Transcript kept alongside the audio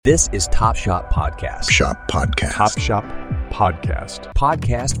This is Top Shop Podcast. Shop Podcast. Top Shop Podcast.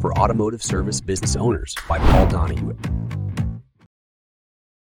 Podcast for automotive service business owners by Paul Donahue.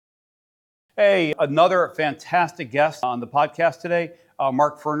 Hey, another fantastic guest on the podcast today,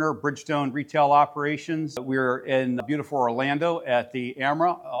 Mark Ferner, Bridgestone Retail Operations. We're in beautiful Orlando at the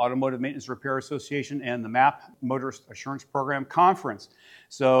AMRA, Automotive Maintenance Repair Association, and the MAP, Motorist Assurance Program Conference.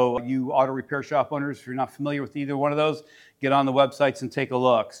 So you auto repair shop owners, if you're not familiar with either one of those, get on the websites and take a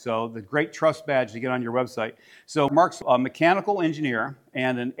look. So the great trust badge to get on your website. So Mark's a mechanical engineer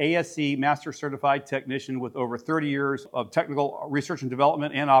and an ASE Master Certified Technician with over 30 years of technical research and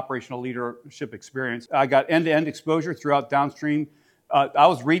development and operational leadership experience. I got end-to-end exposure throughout downstream. I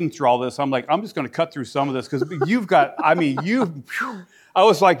was reading through all this. I'm like, I'm just going to cut through some of this because you've got, I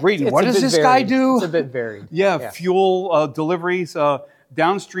was like reading, what does this guy do? It's a bit varied. Yeah. Fuel deliveries,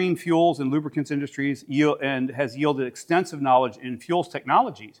 downstream fuels and lubricants industries, and has yielded extensive knowledge in fuels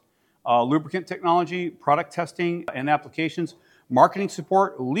technologies, lubricant technology, product testing and applications, marketing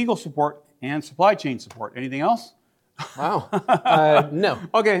support, legal support, and supply chain support. Anything else? Wow. No.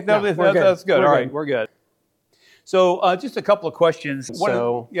 Okay, that's good. All right, we're good. So just a couple of questions.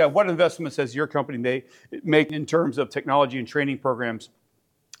 What investments has your company make in terms of technology and training programs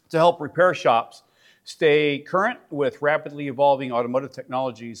to help repair shops stay current with rapidly evolving automotive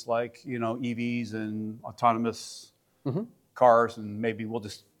technologies like, EVs and autonomous cars, and maybe we'll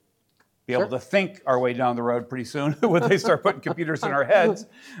just be able to think our way down the road pretty soon when they start putting computers in our heads.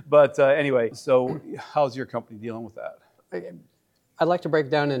 But anyway, so how's your company dealing with that? I'd like to break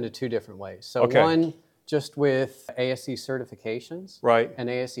it down into two different ways. So one, just with ASE certifications and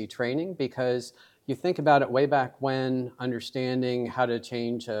ASE training, because you think about it way back when, understanding how to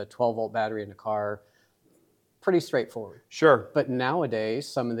change a 12-volt battery in a car, pretty straightforward. Sure. But nowadays,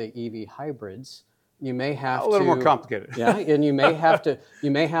 some of the EV hybrids, you may have a little more complicated. Yeah, and you may have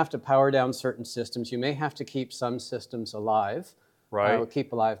to power down certain systems. You may have to keep some systems alive,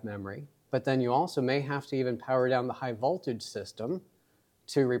 keep alive memory. But then you also may have to even power down the high voltage system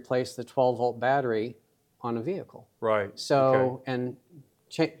to replace the 12-volt battery on a vehicle. Right. So, and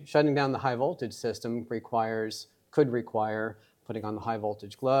shutting down the high voltage system could require putting on the high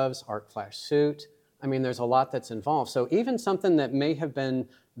voltage gloves, arc flash suit. I mean, there's a lot that's involved. So even something that may have been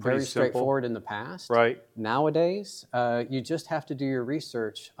very straightforward in the past, nowadays, you just have to do your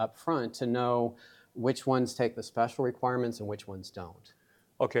research up front to know which ones take the special requirements and which ones don't.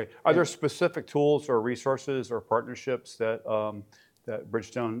 Okay. Are there specific tools or resources or partnerships that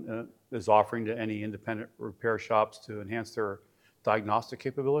Bridgestone is offering to any independent repair shops to enhance their diagnostic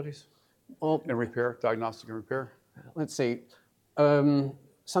capabilities diagnostic and repair? Let's see.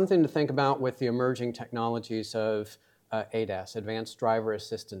 Something to think about with the emerging technologies of ADAS, Advanced Driver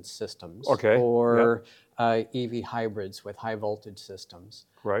Assistance Systems, or EV hybrids with high voltage systems.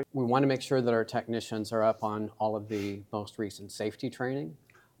 Right. We want to make sure that our technicians are up on all of the most recent safety training.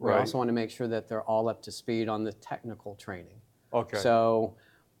 We also want to make sure that they're all up to speed on the technical training. Okay. So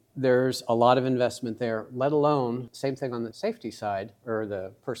there's a lot of investment there, let alone, same thing on the safety side, or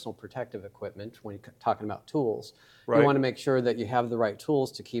the personal protective equipment, when you're talking about tools. You want to make sure that you have the right tools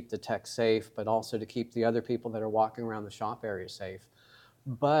to keep the tech safe, but also to keep the other people that are walking around the shop area safe.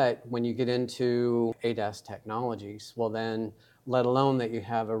 But when you get into ADAS technologies, well then, let alone that you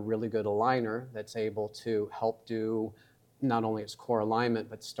have a really good aligner that's able to help do not only its core alignment,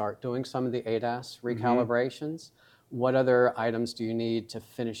 but start doing some of the ADAS recalibrations. What other items do you need to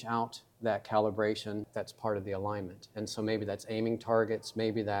finish out that calibration that's part of the alignment? And so maybe that's aiming targets,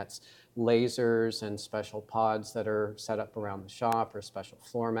 maybe that's lasers and special pods that are set up around the shop, or special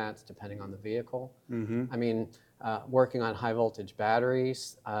floor mats depending on the vehicle. I mean, working on high voltage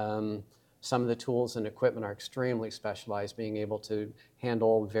batteries, some of the tools and equipment are extremely specialized, being able to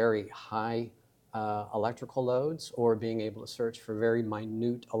handle very high electrical loads, or being able to search for very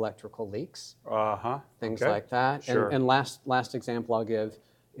minute electrical leaks, things like that. Sure. And last example I'll give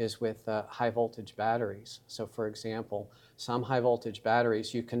is with high voltage batteries. So for example, some high voltage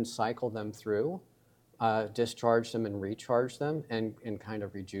batteries, you can cycle them through, discharge them and recharge them and kind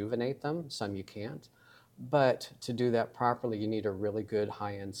of rejuvenate them. Some you can't. But to do that properly, you need a really good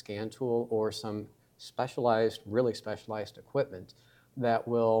high-end scan tool or some really specialized equipment that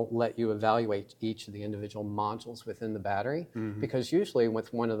will let you evaluate each of the individual modules within the battery. Because usually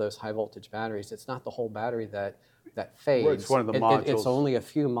with one of those high voltage batteries, it's not the whole battery that fades. It's one of the modules. It's only a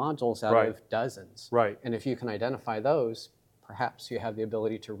few modules out of dozens. And if you can identify those, perhaps you have the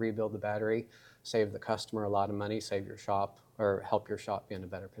ability to rebuild the battery, save the customer a lot of money, save your shop, or help your shop be in a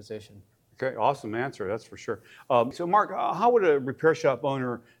better position. Okay, awesome answer, that's for sure. So Mark, how would a repair shop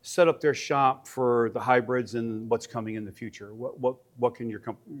owner set up their shop for the hybrids and what's coming in the future? What can your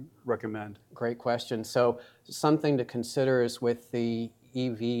company recommend? Great question. So something to consider is with the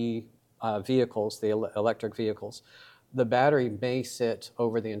EV vehicles, the electric vehicles, the battery may sit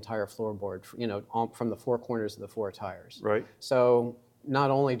over the entire floorboard, from the four corners of the four tires. Right. So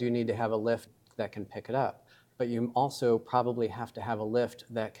not only do you need to have a lift that can pick it up, but you also probably have to have a lift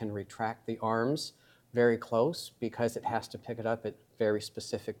that can retract the arms very close because it has to pick it up at very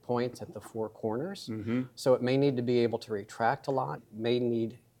specific points at the four corners. Mm-hmm. So it may need to be able to retract a lot, may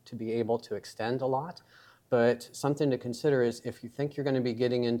need to be able to extend a lot. But something to consider is if you think you're going to be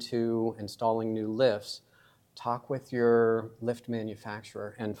getting into installing new lifts, talk with your lift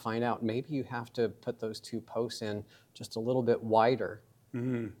manufacturer and find out maybe you have to put those two posts in just a little bit wider,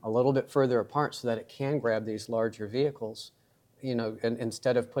 a little bit further apart so that it can grab these larger vehicles. And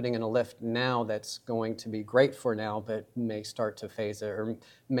instead of putting in a lift now that's going to be great for now, but may start to phase it or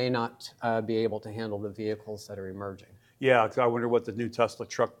may not be able to handle the vehicles that are emerging. Yeah, because I wonder what the new Tesla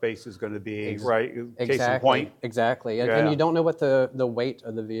truck base is going to be, right? Case in point. Exactly. And you don't know what the weight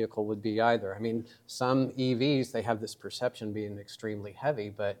of the vehicle would be either. I mean, some EVs, they have this perception being extremely heavy,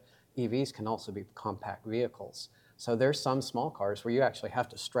 but EVs can also be compact vehicles. So there's some small cars where you actually have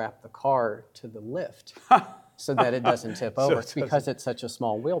to strap the car to the lift so that it doesn't tip over because it's such a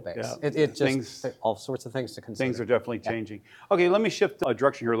small wheelbase. Yeah. It just, all sorts of things to consider. Things are definitely changing. Okay, let me shift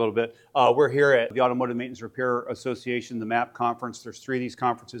direction here a little bit. We're here at the Automotive Maintenance Repair Association, the MAP conference. There's 3 of these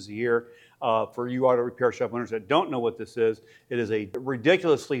conferences a year. For you auto repair shop owners that don't know what this is, it is a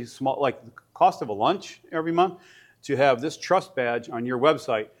ridiculously small, like the cost of a lunch every month, to have this trust badge on your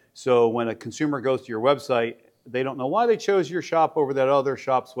website. So when a consumer goes to your website, they don't know why they chose your shop over that other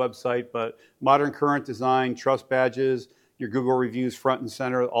shop's website, but modern current design, trust badges, your Google reviews front and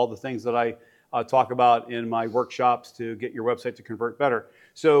center, all the things that I talk about in my workshops to get your website to convert better.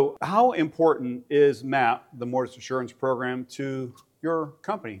 So how important is MAP, the Motorist Assurance Program, to your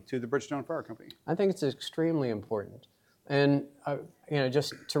company, to the Bridgestone Fire Company? I think it's extremely important. And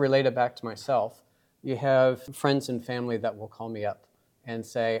just to relate it back to myself, you have friends and family that will call me up and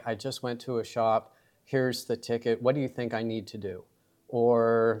say, I just went to a shop, here's the ticket, what do you think I need to do?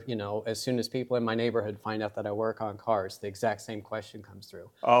 Or, as soon as people in my neighborhood find out that I work on cars, the exact same question comes through.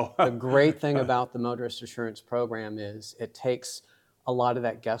 Oh. The great thing about the Motorist Assurance Program is it takes a lot of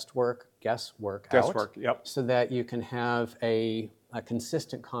that guesswork out, yep. So that you can have a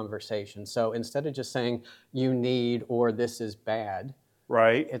consistent conversation. So instead of just saying you need or this is bad,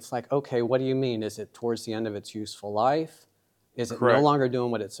 right? It's like, okay, what do you mean? Is it towards the end of its useful life? Is it Correct. no longer doing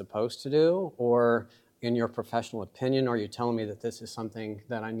what it's supposed to do? Or in your professional opinion, are you telling me that this is something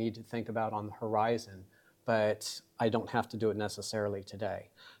that I need to think about on the horizon, but I don't have to do it necessarily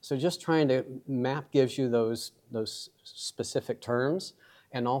today? So just trying to MAP gives you those specific terms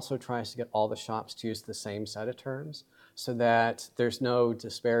and also tries to get all the shops to use the same set of terms so that there's no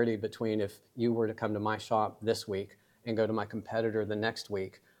disparity between if you were to come to my shop this week and go to my competitor the next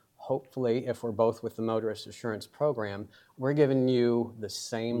week. Hopefully, if we're both with the Motorist Assurance Program, we're giving you the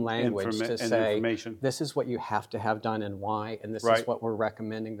same language to say, this is what you have to have done and why, and this is what we're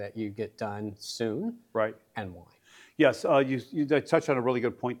recommending that you get done soon, and why. Yes, you touched on a really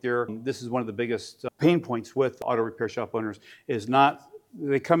good point there. This is one of the biggest pain points with auto repair shop owners is not,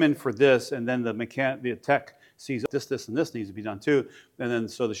 they come in for this and then the tech sees this, and this needs to be done too. And then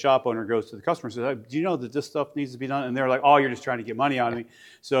so the shop owner goes to the customer and says, do you know that this stuff needs to be done? And they're like, oh, you're just trying to get money out of me.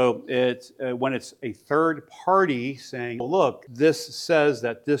 So it's when it's a third party saying, well, look, this says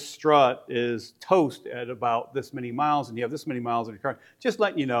that this strut is toast at about this many miles and you have this many miles in your car, just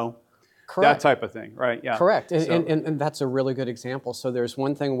letting you know. Correct. That type of thing, right? Yeah. Correct. And that's a really good example. So there's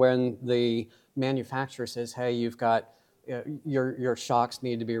one thing when the manufacturer says, hey, you've got your shocks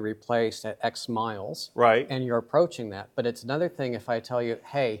need to be replaced at X miles, right? And you're approaching that. But it's another thing if I tell you,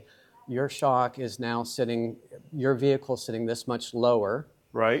 hey, your shock is now sitting, your vehicle is sitting this much lower,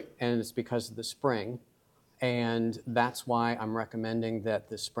 right? And it's because of the spring, and that's why I'm recommending that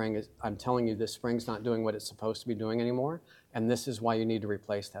the spring is. I'm telling you, this spring's not doing what it's supposed to be doing anymore, and this is why you need to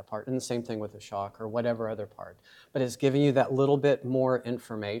replace that part. And the same thing with the shock or whatever other part. But it's giving you that little bit more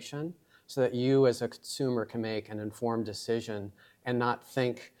information, so that you as a consumer can make an informed decision and not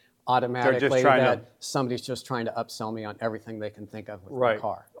think automatically that somebody's just trying to upsell me on everything they can think of with my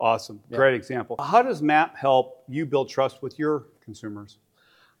car. Awesome. Yeah. Great example. How does MAP help you build trust with your consumers?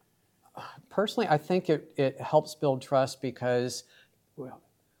 Personally, I think it helps build trust because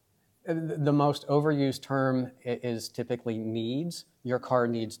the most overused term is typically needs. Your car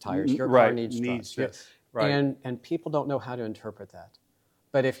needs tires. Your car needs trust. Yes. Right. And people don't know how to interpret that.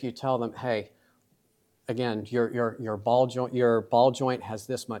 But if you tell them, hey, again, your ball joint has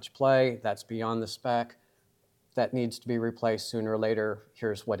this much play, that's beyond the spec, that needs to be replaced sooner or later.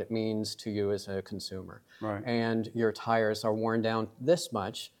 Here's what it means to you as a consumer. Right. And your tires are worn down this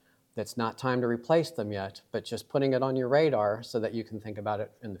much. That's not time to replace them yet, but just putting it on your radar so that you can think about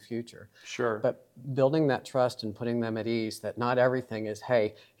it in the future. Sure. But building that trust and putting them at ease that not everything is,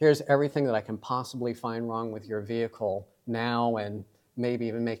 hey, here's everything that I can possibly find wrong with your vehicle now, and maybe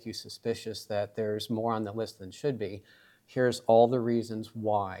even make you suspicious that there's more on the list than should be. Here's all the reasons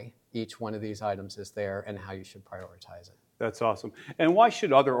why each one of these items is there and how you should prioritize it. That's awesome. And why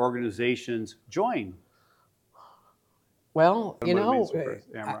should other organizations join? Well, you know,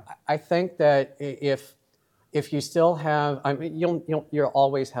 I think that if you still have, I mean, you'll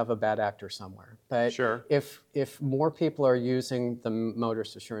always have a bad actor somewhere. But sure. if more people are using the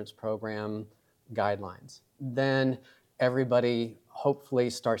Motorist Assurance Program guidelines, then everybody hopefully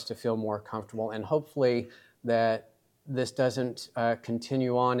starts to feel more comfortable, and hopefully that this doesn't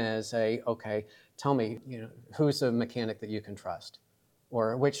continue on as okay, tell me, who's a mechanic that you can trust,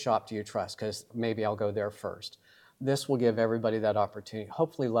 or which shop do you trust, because maybe I'll go there first. This will give everybody that opportunity,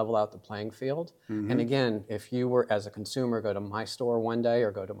 hopefully level out the playing field. Mm-hmm. And again, if you were, as a consumer, go to my store one day or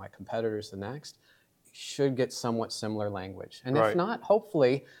go to my competitors the next, you should get somewhat similar language. And if not,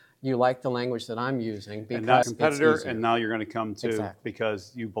 hopefully you like the language that I'm using, because and not competitor, it's easier. And now you're going to come to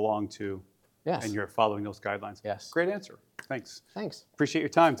because you belong to, yes, and you're following those guidelines. Yes. Great answer. Thanks. Thanks. Appreciate your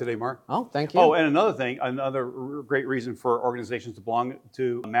time today, Mark. Oh, thank you. Oh, and another thing, another great reason for organizations to belong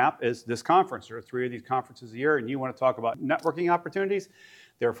to MAP is this conference. There are 3 of these conferences a year, and you want to talk about networking opportunities,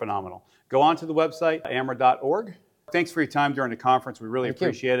 they're phenomenal. Go on to the website, amra.org. Thanks for your time during the conference. We really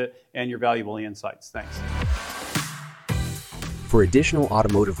appreciate it, and your valuable insights. Thanks. For additional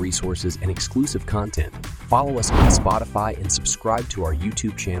automotive resources and exclusive content, follow us on Spotify and subscribe to our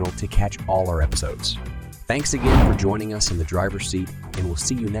YouTube channel to catch all our episodes. Thanks again for joining us in the driver's seat, and we'll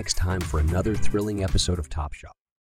see you next time for another thrilling episode of Top Shop.